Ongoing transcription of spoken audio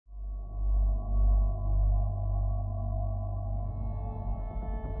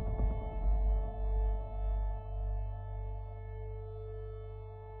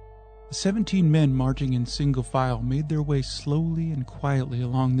The 17 men marching in single file made their way slowly and quietly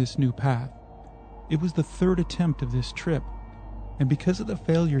along this new path. It was the third attempt of this trip, and because of the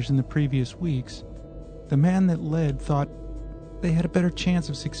failures in the previous weeks, the man that led thought they had a better chance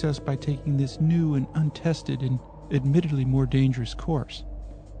of success by taking this new and untested and admittedly more dangerous course.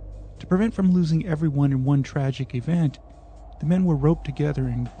 To prevent from losing everyone in one tragic event, the men were roped together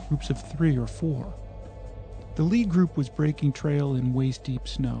in groups of 3 or 4. The lead group was breaking trail in waist-deep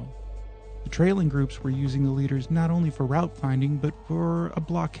snow. The trailing groups were using the leaders not only for route finding, but for a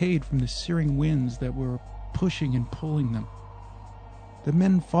blockade from the searing winds that were pushing and pulling them. The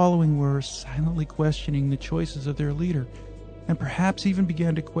men following were silently questioning the choices of their leader, and perhaps even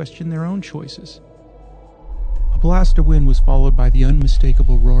began to question their own choices. A blast of wind was followed by the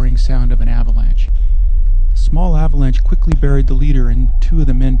unmistakable roaring sound of an avalanche. A small avalanche quickly buried the leader and 2 of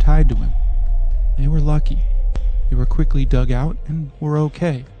the men tied to him. They were lucky. They were quickly dug out and were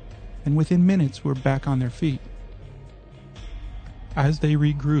okay, and within minutes were back on their feet. As they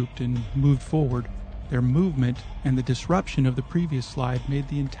regrouped and moved forward, their movement and the disruption of the previous slide made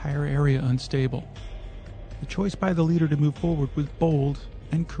the entire area unstable. The choice by the leader to move forward was bold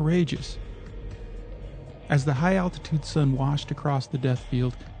and courageous. As the high-altitude sun washed across the death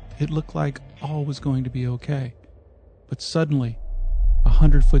field, it looked like all was going to be okay. But suddenly, a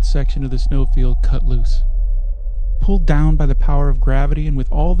 100-foot section of the snowfield cut loose. Pulled down by the power of gravity and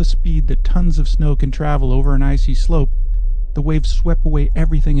with all the speed that tons of snow can travel over an icy slope, the wave swept away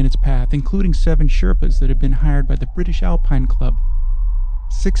everything in its path, including 7 Sherpas that had been hired by the British Alpine Club.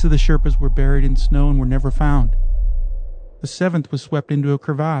 6 of the Sherpas were buried in snow and were never found. The 7th was swept into a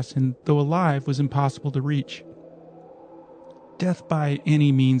crevasse and, though alive, was impossible to reach. Death by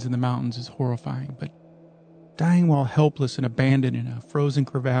any means in the mountains is horrifying, but dying while helpless and abandoned in a frozen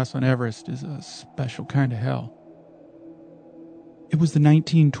crevasse on Everest is a special kind of hell. It was the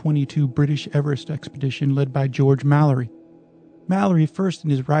 1922 British Everest expedition led by George Mallory. Mallory, first in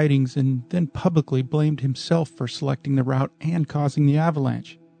his writings and then publicly, blamed himself for selecting the route and causing the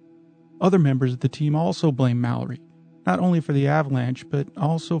avalanche. Other members of the team also blamed Mallory, not only for the avalanche, but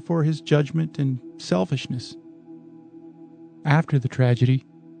also for his judgment and selfishness. After the tragedy,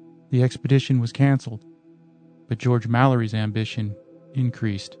 the expedition was canceled, but George Mallory's ambition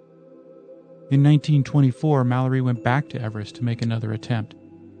increased. In 1924, Mallory went back to Everest to make another attempt.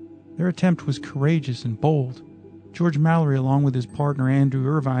 Their attempt was courageous and bold. George Mallory, along with his partner Andrew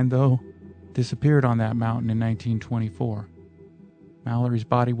Irvine, though, disappeared on that mountain in 1924. Mallory's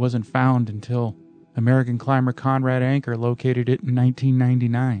body wasn't found until American climber Conrad Anker located it in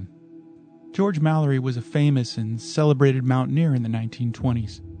 1999. George Mallory was a famous and celebrated mountaineer in the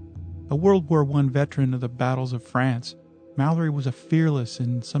 1920s. A World War I veteran of the battles of France, Mallory was a fearless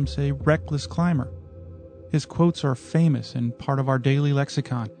and, some say, reckless climber. His quotes are famous and part of our daily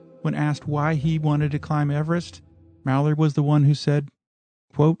lexicon. When asked why he wanted to climb Everest, Mallory was the one who said,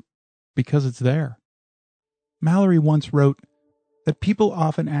 quote, "Because it's there." Mallory once wrote that people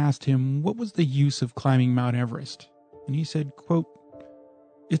often asked him what was the use of climbing Mount Everest, and he said, quote,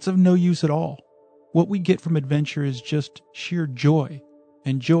 "It's of no use at all. What we get from adventure is just sheer joy,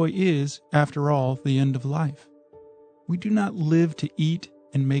 and joy is, after all, the end of life. We do not live to eat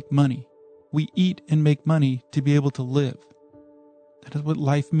and make money. We eat and make money to be able to live. That is what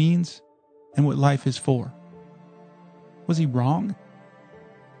life means and what life is for." Was he wrong?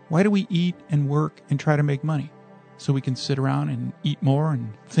 Why do we eat and work and try to make money? So we can sit around and eat more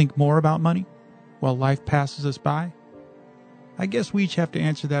and think more about money while life passes us by? I guess we each have to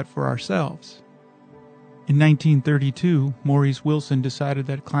answer that for ourselves. In 1932, Maurice Wilson decided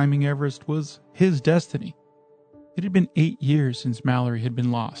that climbing Everest was his destiny. It had been 8 years since Mallory had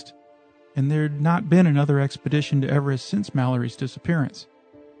been lost, and there had not been another expedition to Everest since Mallory's disappearance.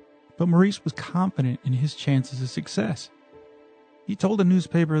 But Maurice was confident in his chances of success. He told a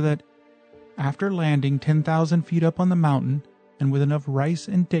newspaper that after landing 10,000 feet up on the mountain, and with enough rice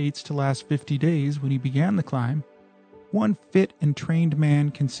and dates to last 50 days when he began the climb, one fit and trained man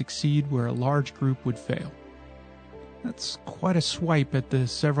can succeed where a large group would fail. That's quite a swipe at the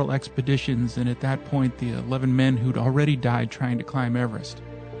several expeditions and at that point the 11 men who'd already died trying to climb Everest.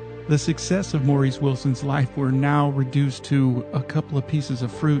 The success of Maurice Wilson's life were now reduced to a couple of pieces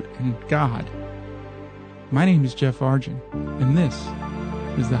of fruit and God. My name is Jeff Argent, and this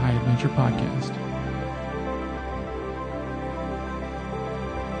is the High Adventure Podcast.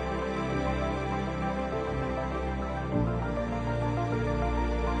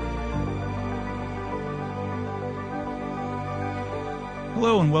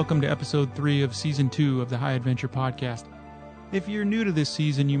 Hello and welcome to episode 3 of season 2 of the High Adventure Podcast. If you're new to this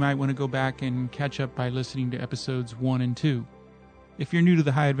season, you might want to go back and catch up by listening to episodes 1 and 2. If you're new to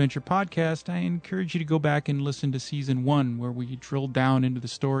the High Adventure Podcast, I encourage you to go back and listen to Season 1, where we drilled down into the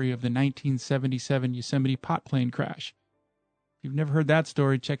story of the 1977 Yosemite pot plane crash. If you've never heard that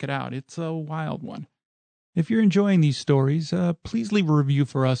story, check it out. It's a wild one. If you're enjoying these stories, please leave a review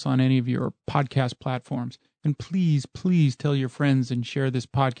for us on any of your podcast platforms. And please tell your friends and share this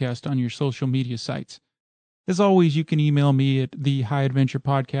podcast on your social media sites. As always, you can email me at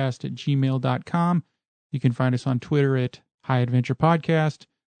thehiggadventurepodcast@gmail.com. You can find us on Twitter at High Adventure Podcast,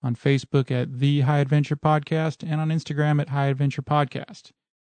 on Facebook at The High Adventure Podcast, and on Instagram at High Adventure Podcast.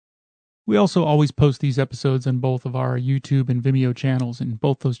 We also always post these episodes on both of our YouTube and Vimeo channels, and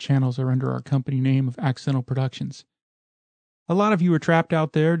both those channels are under our company name of Accidental Productions. A lot of you are trapped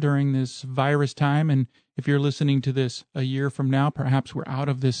out there during this virus time, and if you're listening to this a year from now, perhaps we're out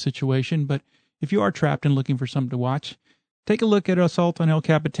of this situation, but if you are trapped and looking for something to watch, take a look at Assault on El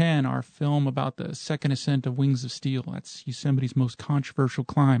Capitan, our film about the second ascent of Wings of Steel. That's Yosemite's most controversial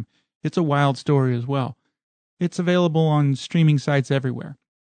climb. It's a wild story as well. It's available on streaming sites everywhere.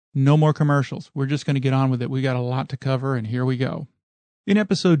 No more commercials. We're just going to get on with it. We got a lot to cover, and here we go. In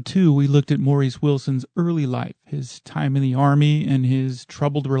Episode 2, we looked at Maurice Wilson's early life, his time in the Army, and his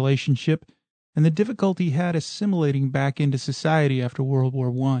troubled relationship, and the difficulty he had assimilating back into society after World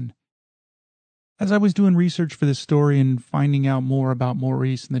War I. As I was doing research for this story and finding out more about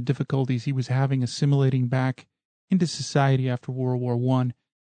Maurice and the difficulties he was having assimilating back into society after World War I,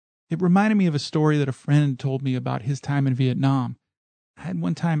 it reminded me of a story that a friend told me about his time in Vietnam. I had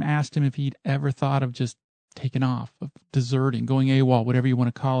one time asked him if he'd ever thought of just taking off, of deserting, going AWOL, whatever you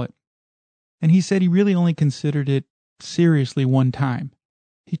want to call it. And he said he really only considered it seriously one time.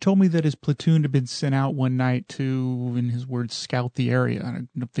 He told me that his platoon had been sent out one night to, in his words, scout the area. I don't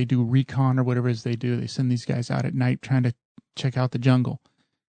know if they do recon or whatever it is they do. They send these guys out at night trying to check out the jungle.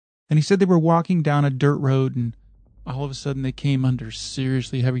 And he said they were walking down a dirt road, and all of a sudden they came under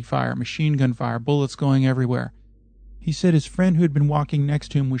seriously heavy fire, machine gun fire, bullets going everywhere. He said his friend who had been walking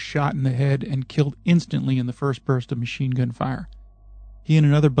next to him was shot in the head and killed instantly in the first burst of machine gun fire. He and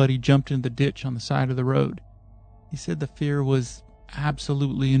another buddy jumped into the ditch on the side of the road. He said the fear was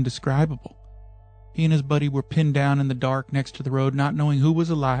absolutely indescribable. He and his buddy were pinned down in the dark next to the road, not knowing who was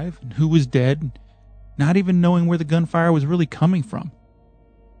alive and who was dead, not even knowing where the gunfire was really coming from.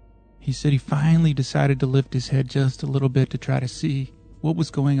 He said he finally decided to lift his head just a little bit to try to see what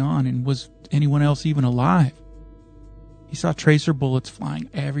was going on and was anyone else even alive. He saw tracer bullets flying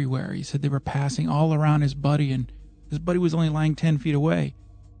everywhere. He said they were passing all around his buddy, and his buddy was only lying 10 feet away,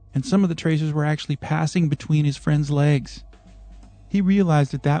 and some of the tracers were actually passing between his friend's legs. He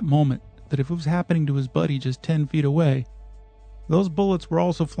realized at that moment that if it was happening to his buddy just 10 feet away, those bullets were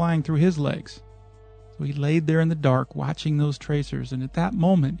also flying through his legs. So he laid there in the dark watching those tracers, and at that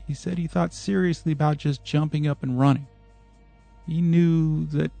moment he said he thought seriously about just jumping up and running. He knew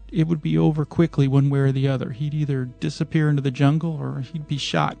that it would be over quickly one way or the other. He'd either disappear into the jungle or he'd be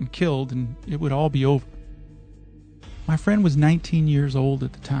shot and killed, and it would all be over. My friend was 19 years old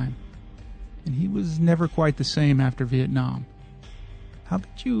at the time, and he was never quite the same after Vietnam. How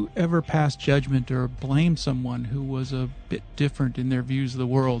could you ever pass judgment or blame someone who was a bit different in their views of the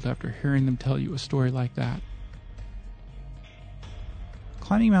world after hearing them tell you a story like that?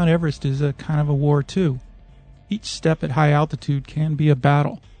 Climbing Mount Everest is a kind of a war too. Each step at high altitude can be a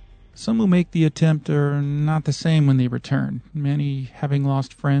battle. Some who make the attempt are not the same when they return, many having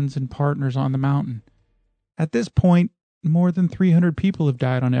lost friends and partners on the mountain. At this point, more than 300 people have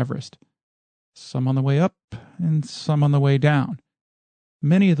died on Everest. Some on the way up and some on the way down.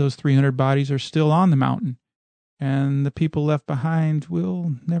 Many of those 300 bodies are still on the mountain, and the people left behind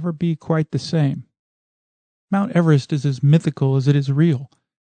will never be quite the same. Mount Everest is as mythical as it is real.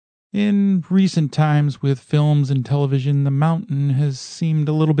 In recent times, with films and television, the mountain has seemed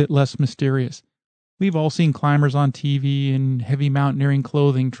a little bit less mysterious. We've all seen climbers on TV in heavy mountaineering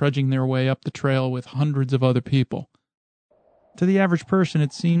clothing trudging their way up the trail with hundreds of other people. To the average person,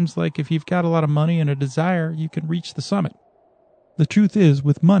 it seems like if you've got a lot of money and a desire, you can reach the summit. The truth is,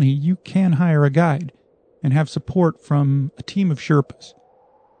 with money, you can hire a guide and have support from a team of Sherpas.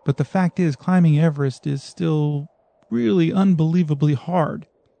 But the fact is, climbing Everest is still really unbelievably hard.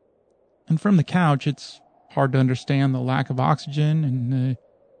 And from the couch, it's hard to understand the lack of oxygen and the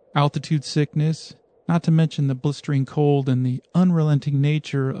altitude sickness, not to mention the blistering cold and the unrelenting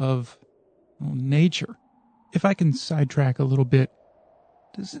nature of nature. If I can sidetrack a little bit,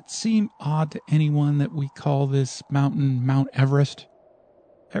 does it seem odd to anyone that we call this mountain Mount Everest?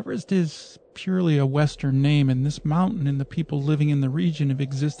 Everest is purely a Western name, and this mountain and the people living in the region have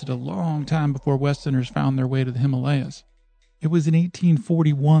existed a long time before Westerners found their way to the Himalayas. It was in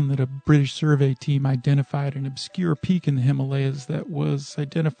 1841 that a British survey team identified an obscure peak in the Himalayas that was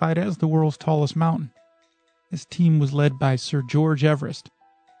identified as the world's tallest mountain. This team was led by Sir George Everest,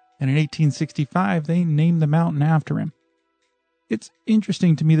 and in 1865 they named the mountain after him. It's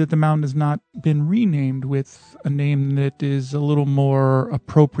interesting to me that the mountain has not been renamed with a name that is a little more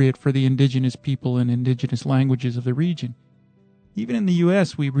appropriate for the indigenous people and indigenous languages of the region. Even in the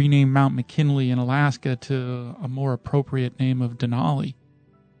U.S., we renamed Mount McKinley in Alaska to a more appropriate name of Denali.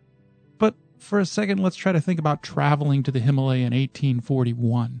 But for a second, let's try to think about traveling to the Himalaya in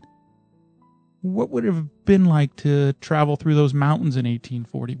 1841. What would it have been like to travel through those mountains in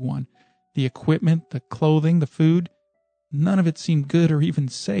 1841? The equipment, the clothing, the food, none of it seemed good or even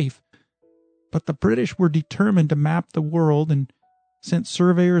safe. But the British were determined to map the world and sent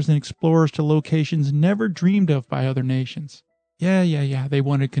surveyors and explorers to locations never dreamed of by other nations. Yeah, they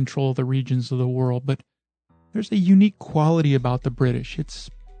wanted control of the regions of the world, but there's a unique quality about the British.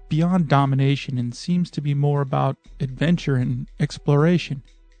 It's beyond domination and seems to be more about adventure and exploration.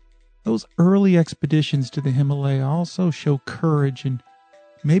 Those early expeditions to the Himalaya also show courage and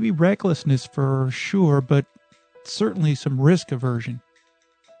maybe recklessness for sure, but certainly some risk aversion.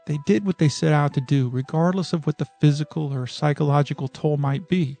 They did what they set out to do, regardless of what the physical or psychological toll might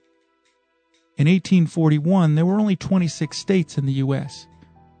be. In 1841, there were only 26 states in the U.S.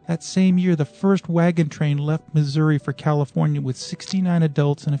 That same year, the first wagon train left Missouri for California with 69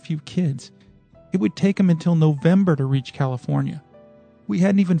 adults and a few kids. It would take them until November to reach California. We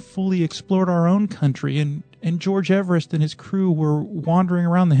hadn't even fully explored our own country, and George Everest and his crew were wandering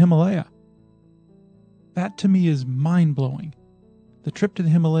around the Himalaya. That to me is mind-blowing. The trip to the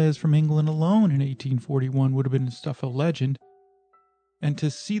Himalayas from England alone in 1841 would have been stuff of legend. And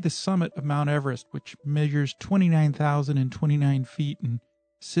to see the summit of Mount Everest, which measures 29,029 feet and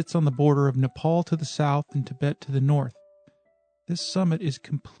sits on the border of Nepal to the south and Tibet to the north. This summit is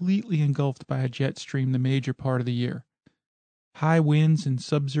completely engulfed by a jet stream the major part of the year. High winds and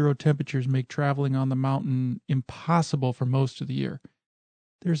sub-zero temperatures make traveling on the mountain impossible for most of the year.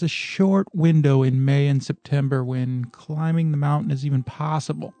 There's a short window in May and September when climbing the mountain is even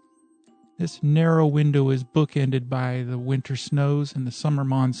possible. This narrow window is bookended by the winter snows and the summer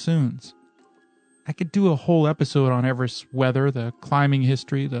monsoons. I could do a whole episode on Everest's weather, the climbing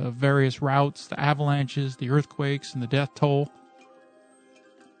history, the various routes, the avalanches, the earthquakes, and the death toll.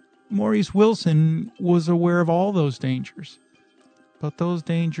 Maurice Wilson was aware of all those dangers, but those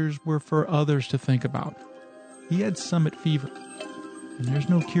dangers were for others to think about. He had summit fever, and there's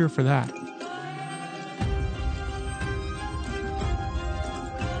no cure for that.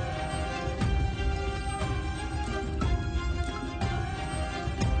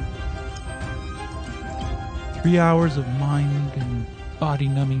 Three hours of mind and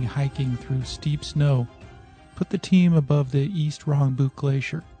body-numbing hiking through steep snow put the team above the East Rongbuk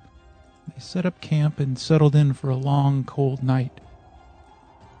Glacier. They set up camp and settled in for a long, cold night.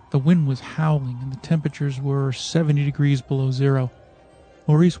 The wind was howling and the temperatures were 70 degrees below zero.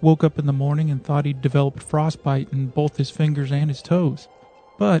 Maurice woke up in the morning and thought he'd developed frostbite in both his fingers and his toes.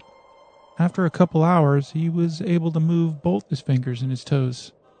 But after a couple hours, he was able to move both his fingers and his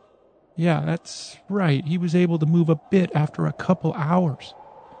toes. Yeah, that's right. He was able to move a bit after a couple hours.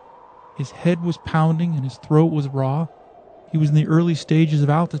 His head was pounding and his throat was raw. He was in the early stages of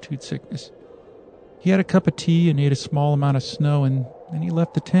altitude sickness. He had a cup of tea and ate a small amount of snow, and then he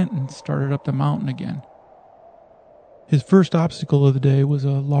left the tent and started up the mountain again. His first obstacle of the day was a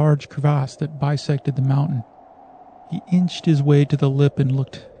large crevasse that bisected the mountain. He inched his way to the lip and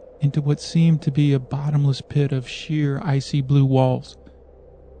looked into what seemed to be a bottomless pit of sheer icy blue walls.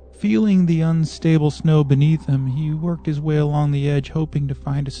 Feeling the unstable snow beneath him, he worked his way along the edge, hoping to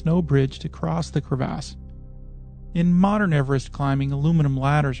find a snow bridge to cross the crevasse. In modern Everest climbing, aluminum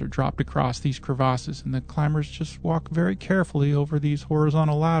ladders are dropped across these crevasses, and the climbers just walk very carefully over these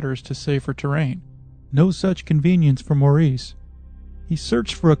horizontal ladders to safer terrain. No such convenience for Maurice. He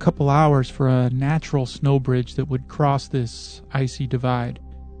searched for a couple hours for a natural snow bridge that would cross this icy divide.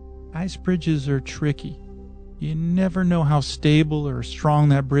 Ice bridges are tricky. You never know how stable or strong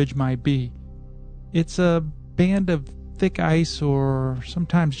that bridge might be. It's a band of thick ice or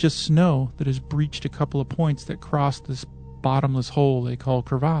sometimes just snow that has breached a couple of points that cross this bottomless hole they call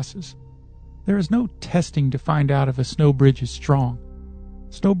crevasses. There is no testing to find out if a snow bridge is strong.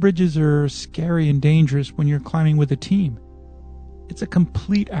 Snow bridges are scary and dangerous when you're climbing with a team. It's a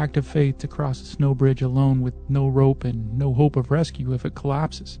complete act of faith to cross a snow bridge alone with no rope and no hope of rescue if it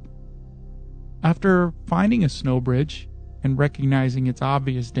collapses. After finding a snow bridge and recognizing its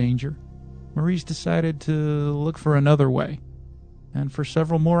obvious danger, Maurice decided to look for another way, and for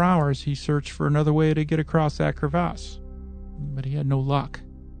several more hours he searched for another way to get across that crevasse. but he had no luck.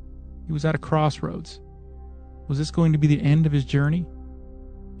 He was at a crossroads. Was this going to be the end of his journey?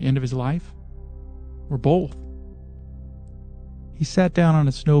 The end of his life? Or both? He sat down on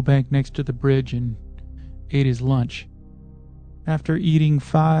a snowbank next to the bridge and ate his lunch. After eating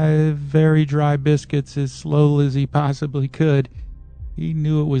 5 very dry biscuits as slowly as he possibly could, he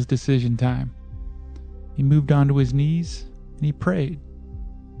knew it was decision time. He moved onto his knees and he prayed.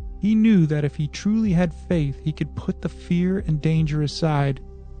 He knew that if he truly had faith, he could put the fear and danger aside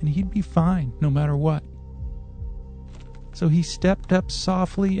and he'd be fine no matter what. So he stepped up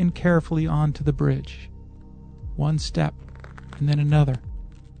softly and carefully onto the bridge. One step, and then another.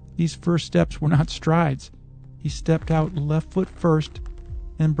 These first steps were not strides. He stepped out left foot first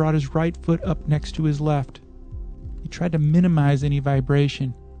and brought his right foot up next to his left. He tried to minimize any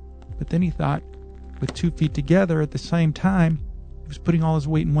vibration, but then he thought, with 2 feet together at the same time, he was putting all his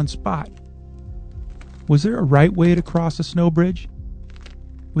weight in one spot. Was there a right way to cross a snow bridge?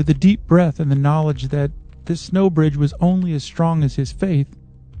 With a deep breath and the knowledge that this snow bridge was only as strong as his faith,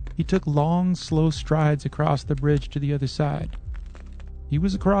 he took long, slow strides across the bridge to the other side. He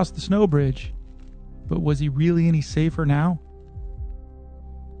was across the snow bridge, but was he really any safer now?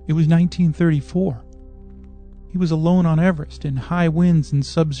 It was 1934. He was alone on Everest in high winds and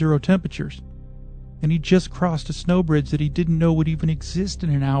sub-zero temperatures, and he just crossed a snow bridge that he didn't know would even exist in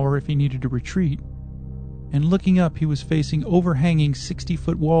an hour if he needed to retreat. And looking up, he was facing overhanging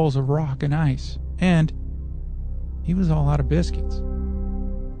 60-foot walls of rock and ice, and he was all out of biscuits.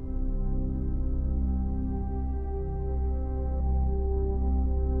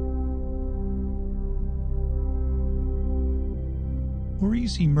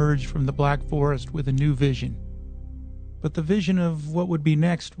 Maurice emerged from the Black Forest with a new vision, but the vision of what would be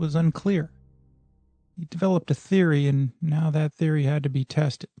next was unclear. He developed a theory, and now that theory had to be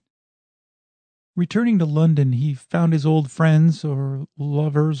tested. Returning to London, he found his old friends, or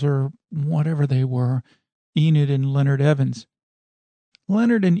lovers, or whatever they were, Enid and Leonard Evans.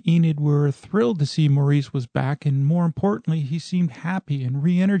 Leonard and Enid were thrilled to see Maurice was back, and more importantly, he seemed happy and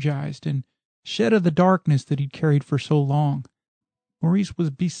re-energized and shed of the darkness that he'd carried for so long. Maurice was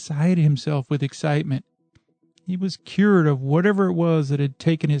beside himself with excitement. He was cured of whatever it was that had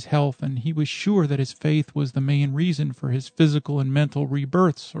taken his health, and he was sure that his faith was the main reason for his physical and mental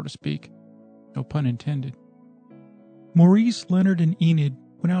rebirth, so to speak. No pun intended. Maurice, Leonard, and Enid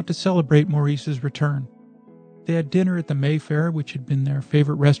went out to celebrate Maurice's return. They had dinner at the Mayfair, which had been their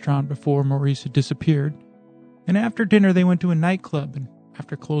favorite restaurant before Maurice had disappeared. And after dinner, they went to a nightclub, and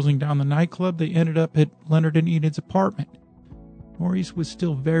after closing down the nightclub, they ended up at Leonard and Enid's apartment. Maurice was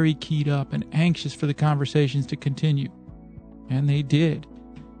still very keyed up and anxious for the conversations to continue. And they did.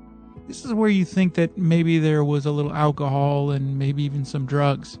 This is where you think that maybe there was a little alcohol and maybe even some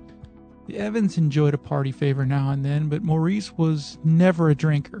drugs. The Evans enjoyed a party favor now and then, but Maurice was never a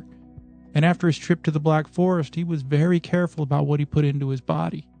drinker. And after his trip to the Black Forest, he was very careful about what he put into his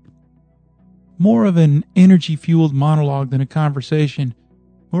body. More of an energy-fueled monologue than a conversation,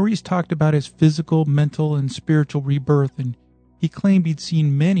 Maurice talked about his physical, mental, and spiritual rebirth, and he claimed he'd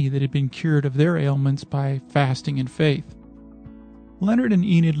seen many that had been cured of their ailments by fasting and faith. Leonard and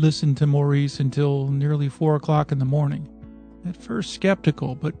Enid listened to Maurice until nearly 4 o'clock in the morning. At first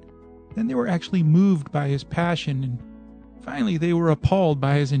skeptical, but then they were actually moved by his passion, and finally they were appalled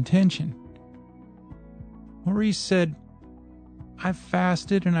by his intention. Maurice said, "I've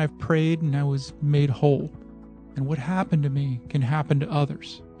fasted and I've prayed and I was made whole, and what happened to me can happen to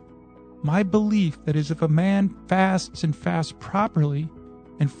others. My belief that is if a man fasts and fasts properly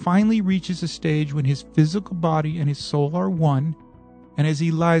and finally reaches a stage when his physical body and his soul are one, and as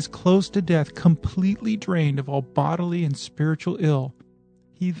he lies close to death completely drained of all bodily and spiritual ill,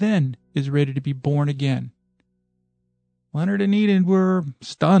 he then is ready to be born again." Leonard and Enid were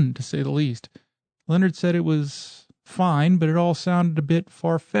stunned, to say the least. Leonard said it was fine, but it all sounded a bit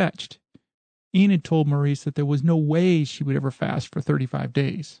far-fetched. Enid told Maurice that there was no way she would ever fast for 35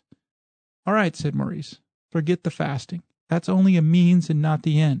 days. "All right," said Maurice, "forget the fasting. That's only a means and not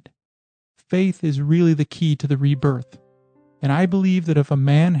the end. Faith is really the key to the rebirth. And I believe that if a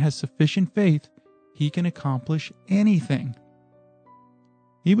man has sufficient faith, he can accomplish anything."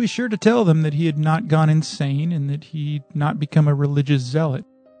 He was sure to tell them that he had not gone insane and that he'd not become a religious zealot.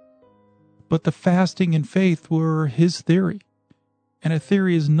 But the fasting and faith were his theory, and a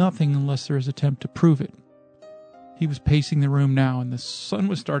theory is nothing unless there is an attempt to prove it. He was pacing the room now, and the sun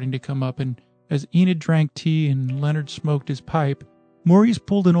was starting to come up, and as Enid drank tea and Leonard smoked his pipe, Maurice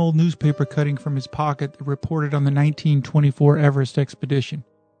pulled an old newspaper cutting from his pocket that reported on the 1924 Everest expedition.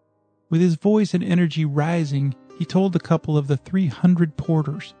 With his voice and energy rising, he told the couple of the 300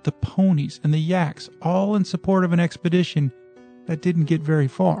 porters, the ponies, and the yaks, all in support of an expedition that didn't get very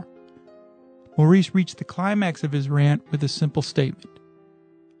far. Maurice reached the climax of his rant with a simple statement.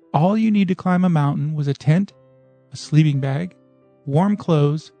 All you need to climb a mountain was a tent, a sleeping bag, warm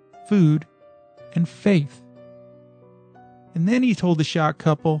clothes, food, and faith. And then he told the shocked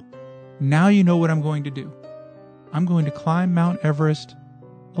couple, now you know what I'm going to do. I'm going to climb Mount Everest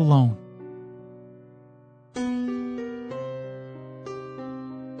alone.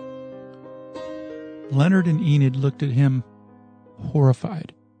 Leonard and Enid looked at him,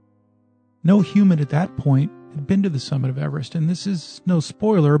 horrified. No human at that point had been to the summit of Everest, and this is no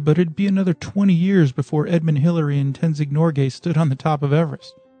spoiler, but it'd be another 20 years before Edmund Hillary and Tenzing Norgay stood on the top of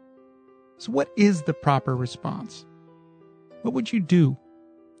Everest. So what is the proper response? What would you do?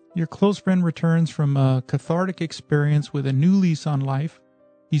 Your close friend returns from a cathartic experience with a new lease on life.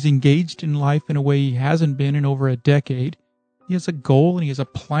 He's engaged in life in a way he hasn't been in over a decade. He has a goal and he has a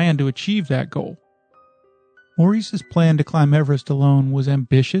plan to achieve that goal. Maurice's plan to climb Everest alone was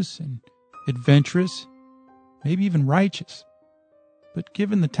ambitious and adventurous, maybe even righteous. But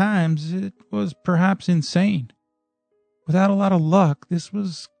given the times, it was perhaps insane. Without a lot of luck, this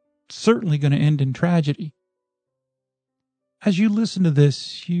was certainly going to end in tragedy. As you listen to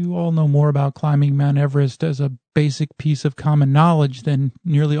this, you all know more about climbing Mount Everest as a basic piece of common knowledge than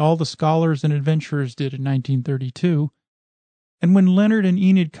nearly all the scholars and adventurers did in 1932. And when Leonard and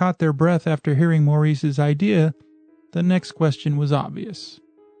Enid caught their breath after hearing Maurice's idea, the next question was obvious.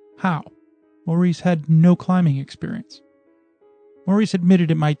 How? Maurice had no climbing experience. Maurice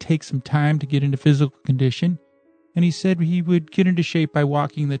admitted it might take some time to get into physical condition, and he said he would get into shape by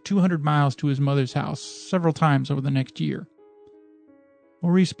walking the 200 miles to his mother's house several times over the next year.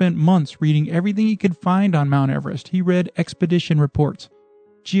 Maurice spent months reading everything he could find on Mount Everest. He read expedition reports,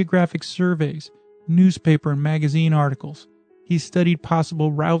 geographic surveys, newspaper and magazine articles. He studied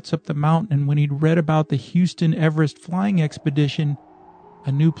possible routes up the mountain, and when he'd read about the Houston Everest flying expedition,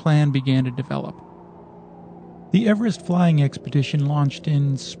 a new plan began to develop. The Everest flying expedition launched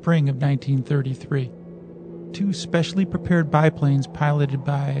in spring of 1933. Two specially prepared biplanes piloted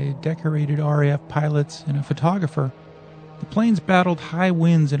by decorated RAF pilots and a photographer. The planes battled high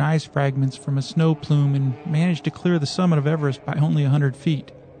winds and ice fragments from a snow plume and managed to clear the summit of Everest by only 100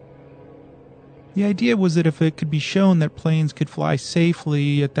 feet. The idea was that if it could be shown that planes could fly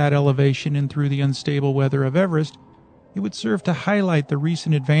safely at that elevation and through the unstable weather of Everest, it would serve to highlight the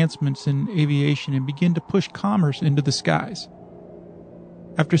recent advancements in aviation and begin to push commerce into the skies.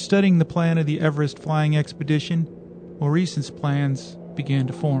 After studying the plan of the Everest flying expedition, Maurice's plans began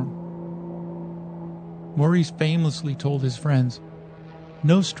to form. Maurice famously told his friends,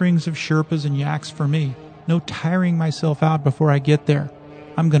 "No strings of Sherpas and yaks for me. No tiring myself out before I get there.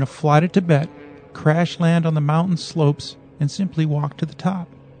 I'm going to fly to Tibet, crash land on the mountain slopes, and simply walk to the top."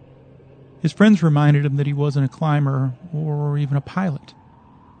 His friends reminded him that he wasn't a climber or even a pilot.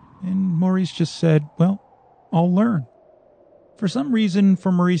 And Maurice just said, "Well, I'll learn." For some reason,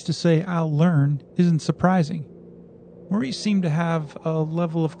 for Maurice to say, "I'll learn," isn't surprising. Maurice seemed to have a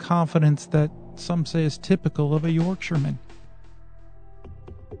level of confidence that some say is typical of a Yorkshireman.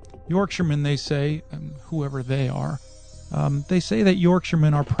 Yorkshiremen, they say, whoever they are, they say that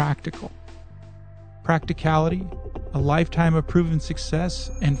Yorkshiremen are practical. Practicality, a lifetime of proven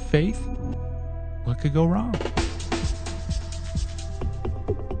success, and faith? What could go wrong?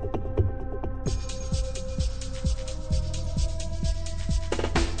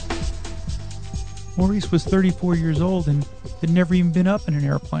 Maurice was 34 years old and had never even been up in an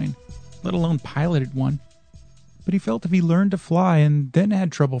airplane, let alone piloted one. But he felt if he learned to fly and then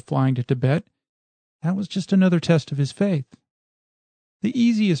had trouble flying to Tibet, that was just another test of his faith. The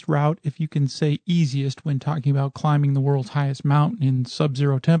easiest route, if you can say easiest when talking about climbing the world's highest mountain in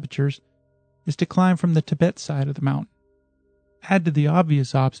sub-zero temperatures, is to climb from the Tibet side of the mountain. Add to the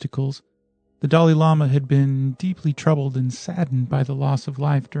obvious obstacles, the Dalai Lama had been deeply troubled and saddened by the loss of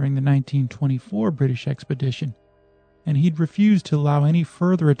life during the 1924 British expedition, and he'd refused to allow any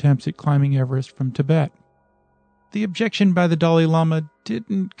further attempts at climbing Everest from Tibet. The objection by the Dalai Lama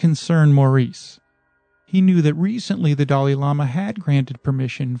didn't concern Maurice. He knew that recently the Dalai Lama had granted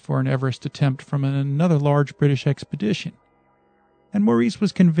permission for an Everest attempt from another large British expedition, and Maurice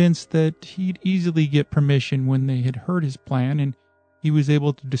was convinced that he'd easily get permission when they had heard his plan and he was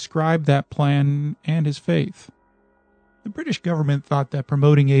able to describe that plan and his faith. The British government thought that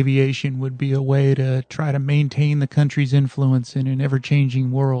promoting aviation would be a way to try to maintain the country's influence in an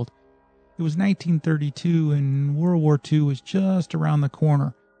ever-changing world. It was 1932 and World War II was just around the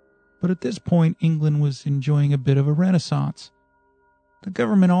corner. But at this point, England was enjoying a bit of a renaissance. The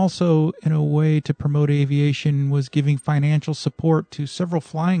government also, in a way to promote aviation, was giving financial support to several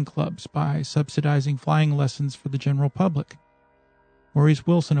flying clubs by subsidizing flying lessons for the general public. Maurice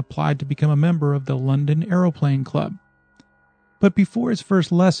Wilson applied to become a member of the London Aeroplane Club. But before his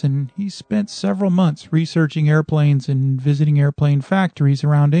first lesson, he spent several months researching airplanes and visiting airplane factories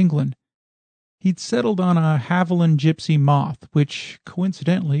around England. He'd settled on a Havilland Gypsy Moth, which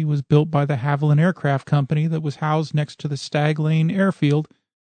coincidentally was built by the Havilland Aircraft Company that was housed next to the Stag Lane Airfield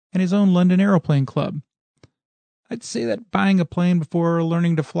and his own London Aeroplane Club. I'd say that buying a plane before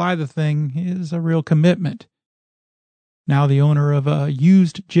learning to fly the thing is a real commitment. Now the owner of a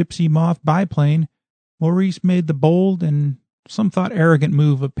used Gypsy Moth biplane, Maurice made the bold and some thought arrogant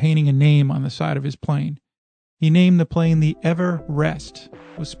move of painting a name on the side of his plane. He named the plane the Ever-Rest,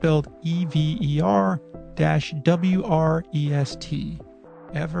 was spelled EVER-WREST.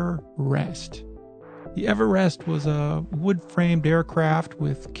 Ever-Rest. The Ever-Rest was a wood-framed aircraft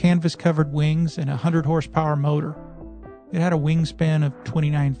with canvas-covered wings and a 100-horsepower motor. It had a wingspan of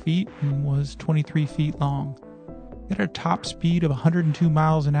 29 feet and was 23 feet long. It had a top speed of 102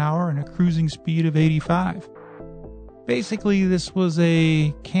 miles an hour and a cruising speed of 85. Basically, this was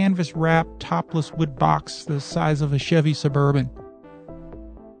a canvas-wrapped, topless wood box the size of a Chevy Suburban.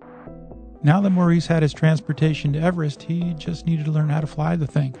 Now that Maurice had his transportation to Everest, he just needed to learn how to fly the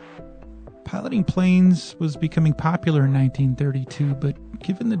thing. Piloting planes was becoming popular in 1932, but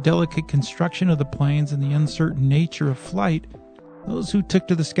given the delicate construction of the planes and the uncertain nature of flight, those who took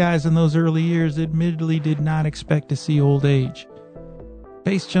to the skies in those early years admittedly did not expect to see old age.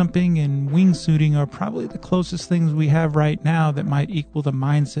 Base jumping and wingsuiting are probably the closest things we have right now that might equal the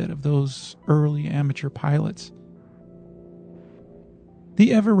mindset of those early amateur pilots.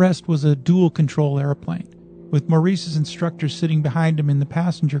 The Ever-Rest was a dual-control airplane. With Maurice's instructor sitting behind him in the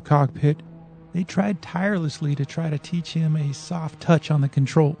passenger cockpit, they tried tirelessly to try to teach him a soft touch on the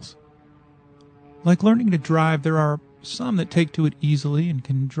controls. Like learning to drive, there are some that take to it easily and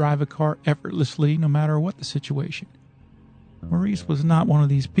can drive a car effortlessly no matter what the situation. Maurice was not one of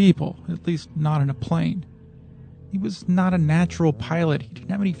these people, at least not in a plane. He was not a natural pilot. He didn't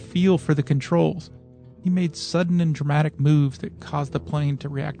have any feel for the controls. He made sudden and dramatic moves that caused the plane to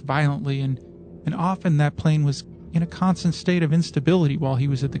react violently, and often that plane was in a constant state of instability while he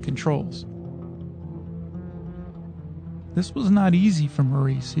was at the controls. This was not easy for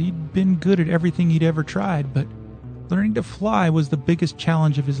Maurice. He'd been good at everything he'd ever tried, but learning to fly was the biggest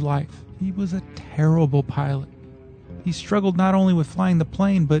challenge of his life. He was a terrible pilot. He struggled not only with flying the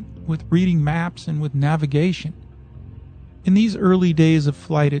plane, but with reading maps and with navigation. In these early days of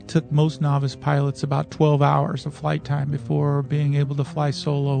flight, it took most novice pilots about 12 hours of flight time before being able to fly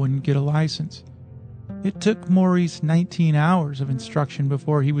solo and get a license. It took Maurice 19 hours of instruction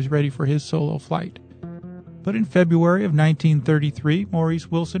before he was ready for his solo flight. But in February of 1933, Maurice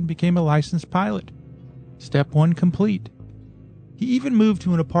Wilson became a licensed pilot. Step 1 complete. He even moved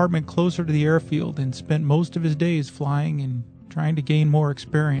to an apartment closer to the airfield and spent most of his days flying and trying to gain more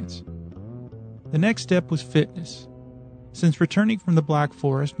experience. The next step was fitness. Since returning from the Black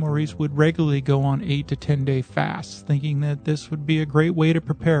Forest, Maurice would regularly go on 8 to 10 day fasts, thinking that this would be a great way to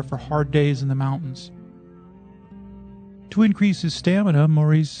prepare for hard days in the mountains. To increase his stamina,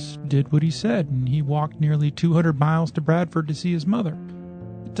 Maurice did what he said, and he walked nearly 200 miles to Bradford to see his mother.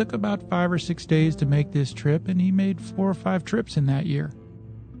 It took about 5 or 6 days to make this trip, and he made 4 or 5 trips in that year.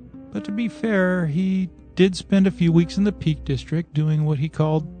 But to be fair, he did spend a few weeks in the Peak District doing what he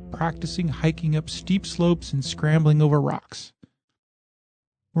called practicing hiking up steep slopes and scrambling over rocks.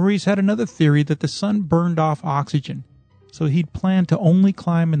 Maurice had another theory that the sun burned off oxygen, so he'd planned to only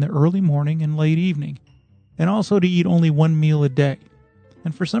climb in the early morning and late evening, and also to eat only 1 meal a day.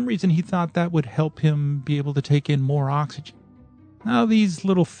 And for some reason he thought that would help him be able to take in more oxygen. Now, these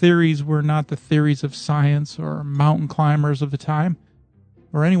little theories were not the theories of science or mountain climbers of the time,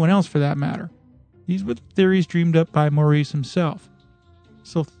 or anyone else for that matter. These were the theories dreamed up by Maurice himself.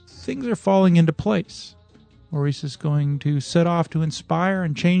 So things are falling into place. Maurice is going to set off to inspire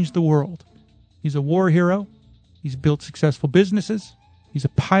and change the world. He's a war hero. He's built successful businesses. He's a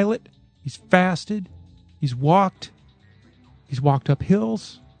pilot. He's fasted. He's walked up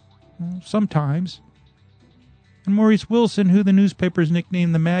hills. Sometimes. And Maurice Wilson, who the newspapers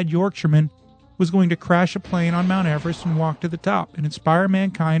nicknamed the Mad Yorkshireman, was going to crash a plane on Mount Everest and walk to the top and inspire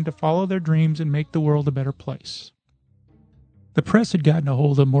mankind to follow their dreams and make the world a better place. The press had gotten a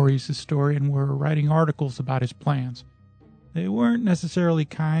hold of Maurice's story and were writing articles about his plans. They weren't necessarily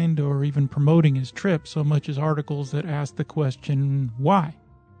kind or even promoting his trip so much as articles that asked the question, why?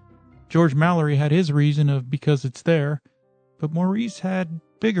 George Mallory had his reason of because it's there, but Maurice had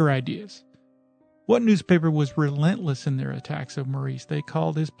bigger ideas. One newspaper was relentless in their attacks of Maurice. They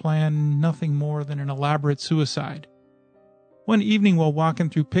called his plan nothing more than an elaborate suicide. One evening while walking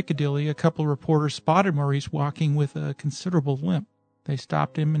through Piccadilly, a couple of reporters spotted Maurice walking with a considerable limp. They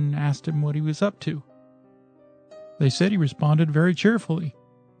stopped him and asked him what he was up to. They said he responded very cheerfully.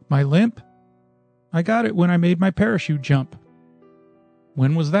 "My limp? I got it when I made my parachute jump."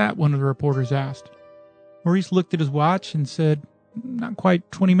 "When was that?" one of the reporters asked. Maurice looked at his watch and said, "Not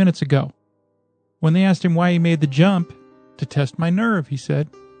quite 20 minutes ago." When they asked him why he made the jump, "To test my nerve," he said,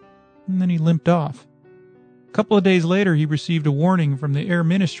 and then he limped off. A couple of days later, he received a warning from the Air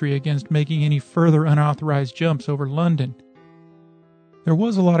Ministry against making any further unauthorized jumps over London. There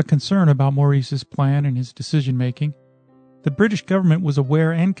was a lot of concern about Maurice's plan and his decision-making. The British government was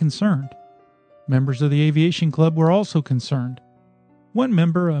aware and concerned. Members of the aviation club were also concerned. One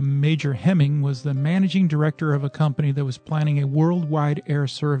member, a Major Hemming, was the managing director of a company that was planning a worldwide air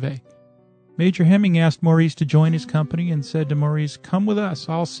survey. Major Hemming asked Maurice to join his company and said to Maurice, "Come with us,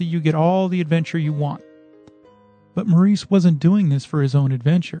 I'll see you get all the adventure you want." But Maurice wasn't doing this for his own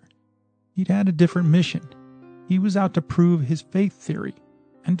adventure. He'd had a different mission. He was out to prove his faith theory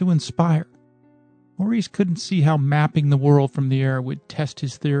and to inspire. Maurice couldn't see how mapping the world from the air would test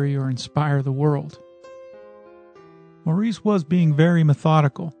his theory or inspire the world. Maurice was being very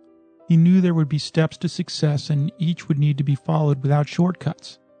methodical. He knew there would be steps to success and each would need to be followed without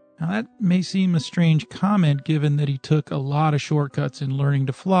shortcuts. Now that may seem a strange comment given that he took a lot of shortcuts in learning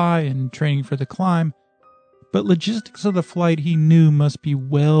to fly and training for the climb, but logistics of the flight he knew must be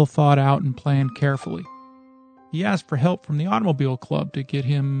well thought out and planned carefully. He asked for help from the automobile club to get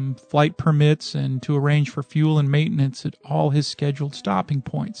him flight permits and to arrange for fuel and maintenance at all his scheduled stopping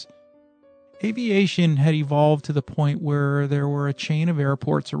points. Aviation had evolved to the point where there were a chain of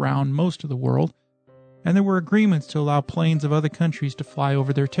airports around most of the world, and there were agreements to allow planes of other countries to fly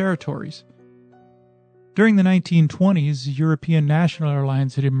over their territories. During the 1920s, European national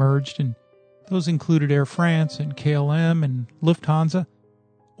airlines had emerged, and those included Air France and KLM and Lufthansa.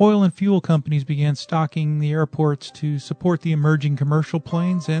 Oil and fuel companies began stocking the airports to support the emerging commercial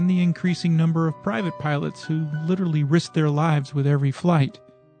planes and the increasing number of private pilots who literally risked their lives with every flight.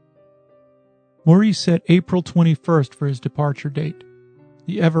 Maurice set April 21st for his departure date.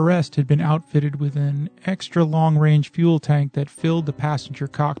 The Everest had been outfitted with an extra long-range fuel tank that filled the passenger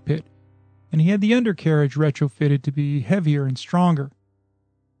cockpit, and he had the undercarriage retrofitted to be heavier and stronger.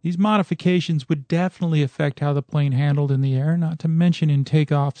 These modifications would definitely affect how the plane handled in the air, not to mention in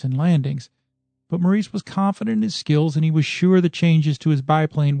takeoffs and landings. But Maurice was confident in his skills, and he was sure the changes to his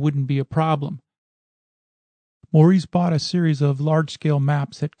biplane wouldn't be a problem. Maurice bought a series of large-scale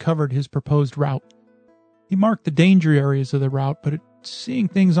maps that covered his proposed route. He marked the danger areas of the route, but seeing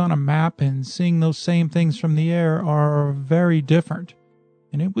things on a map and seeing those same things from the air are very different.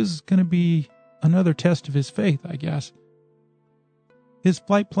 And it was going to be another test of his faith, I guess. His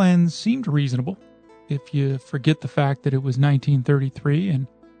flight plans seemed reasonable, if you forget the fact that it was 1933 and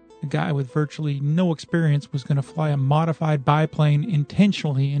a guy with virtually no experience was going to fly a modified biplane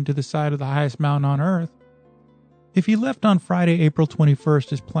intentionally into the side of the highest mountain on Earth. If he left on Friday, April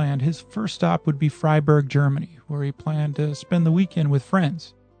 21st as planned, his first stop would be Freiburg, Germany, where he planned to spend the weekend with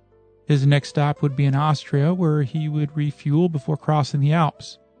friends. His next stop would be in Austria, where he would refuel before crossing the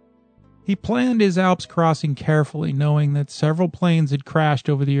Alps. He planned his Alps crossing carefully, knowing that several planes had crashed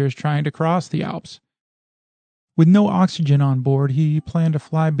over the years trying to cross the Alps. With no oxygen on board, he planned to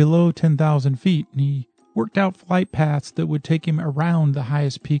fly below 10,000 feet, and he worked out flight paths that would take him around the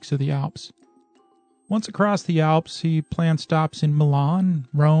highest peaks of the Alps. Once across the Alps, he planned stops in Milan,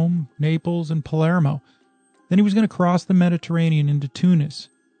 Rome, Naples, and Palermo. Then he was going to cross the Mediterranean into Tunis,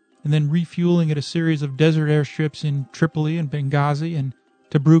 and then refueling at a series of desert airstrips in Tripoli and Benghazi and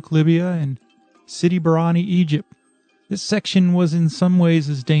Tobruk, Libya, and Sidi Barrani, Egypt. This section was in some ways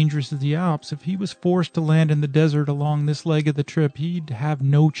as dangerous as the Alps. If he was forced to land in the desert along this leg of the trip, he'd have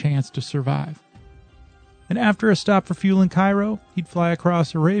no chance to survive. And after a stop for fuel in Cairo, he'd fly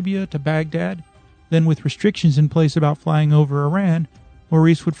across Arabia to Baghdad. Then, with restrictions in place about flying over Iran,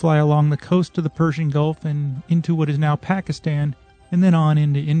 Maurice would fly along the coast of the Persian Gulf and into what is now Pakistan, and then on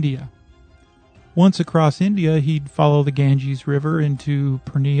into India. Once across India, he'd follow the Ganges River into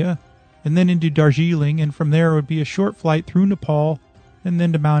Purnia, and then into Darjeeling, and from there would be a short flight through Nepal, and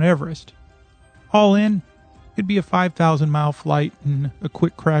then to Mount Everest. All in, it'd be a 5,000-mile flight and a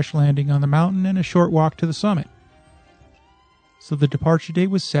quick crash landing on the mountain and a short walk to the summit. So the departure date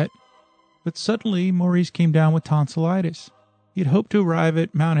was set, but suddenly Maurice came down with tonsillitis. He had hoped to arrive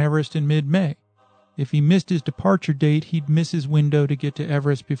at Mount Everest in mid-May. If he missed his departure date, he'd miss his window to get to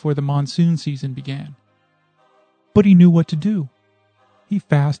Everest before the monsoon season began. But he knew what to do. He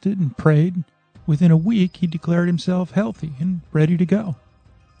fasted and prayed. Within a week, he declared himself healthy and ready to go.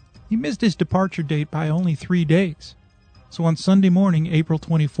 He missed his departure date by only 3 days. So on Sunday morning, April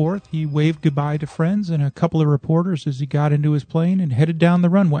 24th, he waved goodbye to friends and a couple of reporters as he got into his plane and headed down the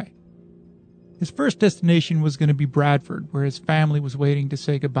runway. His first destination was going to be Bradford, where his family was waiting to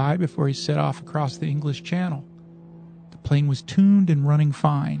say goodbye before he set off across the English Channel. The plane was tuned and running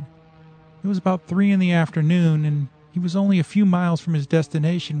fine. It was about 3 in the afternoon, and he was only a few miles from his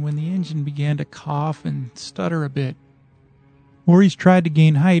destination when the engine began to cough and stutter a bit. Maurice tried to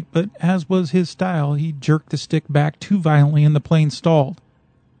gain height, but as was his style, he jerked the stick back too violently and the plane stalled.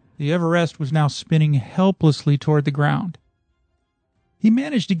 The Everest was now spinning helplessly toward the ground. He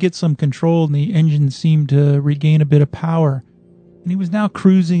managed to get some control and the engine seemed to regain a bit of power, and he was now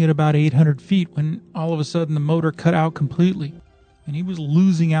cruising at about 800 feet when all of a sudden the motor cut out completely, and he was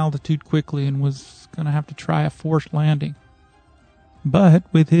losing altitude quickly and was going to have to try a forced landing. But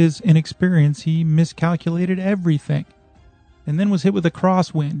with his inexperience, he miscalculated everything, and then was hit with a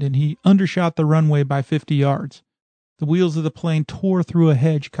crosswind, and he undershot the runway by 50 yards. The wheels of the plane tore through a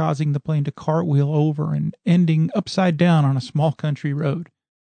hedge, causing the plane to cartwheel over and ending upside down on a small country road.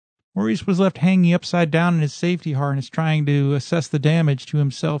 Maurice was left hanging upside down in his safety harness, trying to assess the damage to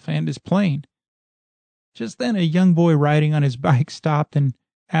himself and his plane. Just then, a young boy riding on his bike stopped and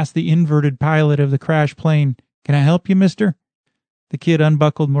asked the inverted pilot of the crashed plane, "Can I help you, mister?" The kid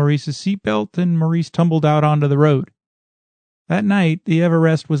unbuckled Maurice's seatbelt, and Maurice tumbled out onto the road. That night, the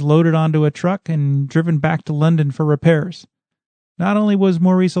Everest was loaded onto a truck and driven back to London for repairs. Not only was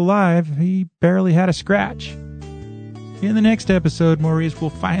Maurice alive, he barely had a scratch. In the next episode, Maurice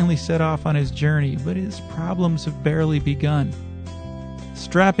will finally set off on his journey, but his problems have barely begun.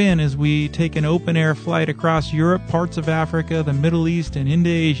 Strap in as we take an open-air flight across Europe, parts of Africa, the Middle East, and into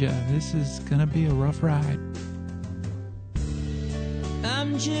Asia. This is gonna be a rough ride.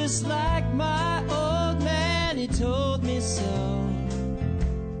 I'm just like my old man, he told me so.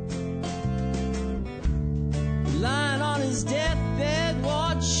 Lying on his deathbed,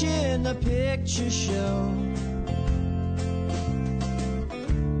 watching a picture show.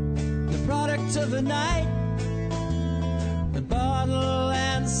 The product of the night, a bottle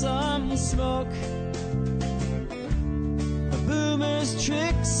and some smoke.